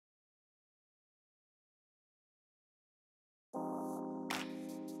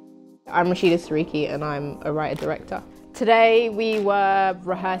I'm Rashida Seriki and I'm a writer-director. Today we were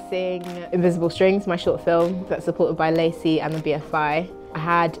rehearsing Invisible Strings, my short film that's supported by LaCie and the BFI. I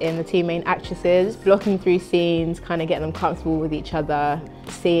had in the two main actresses, blocking through scenes, kind of getting them comfortable with each other,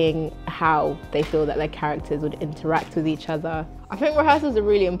 seeing how they feel that their characters would interact with each other. I think rehearsals are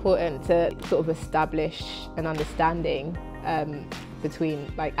really important to sort of establish an understanding between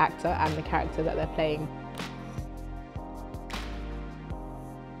like actor and the character that they're playing.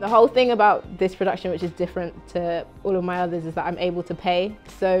 The whole thing about this production, which is different to all of my others, is that I'm able to pay.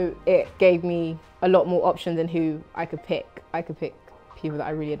 So it gave me a lot more options in who I could pick. I could pick people that I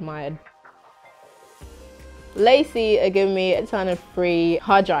really admired. LaCie are giving me a ton of free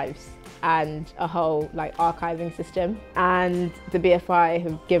hard drives and a whole like archiving system. And the BFI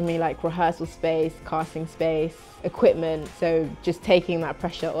have given me like rehearsal space, casting space, equipment. So just taking that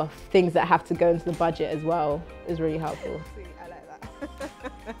pressure off things that have to go into the budget as well is really helpful. I like that.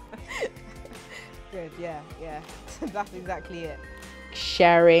 Good, yeah. That's exactly it.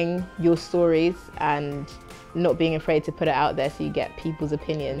 Sharing your stories and not being afraid to put it out there so you get people's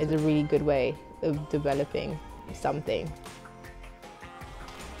opinion is a really good way of developing something.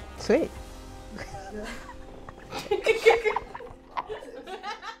 Sweet.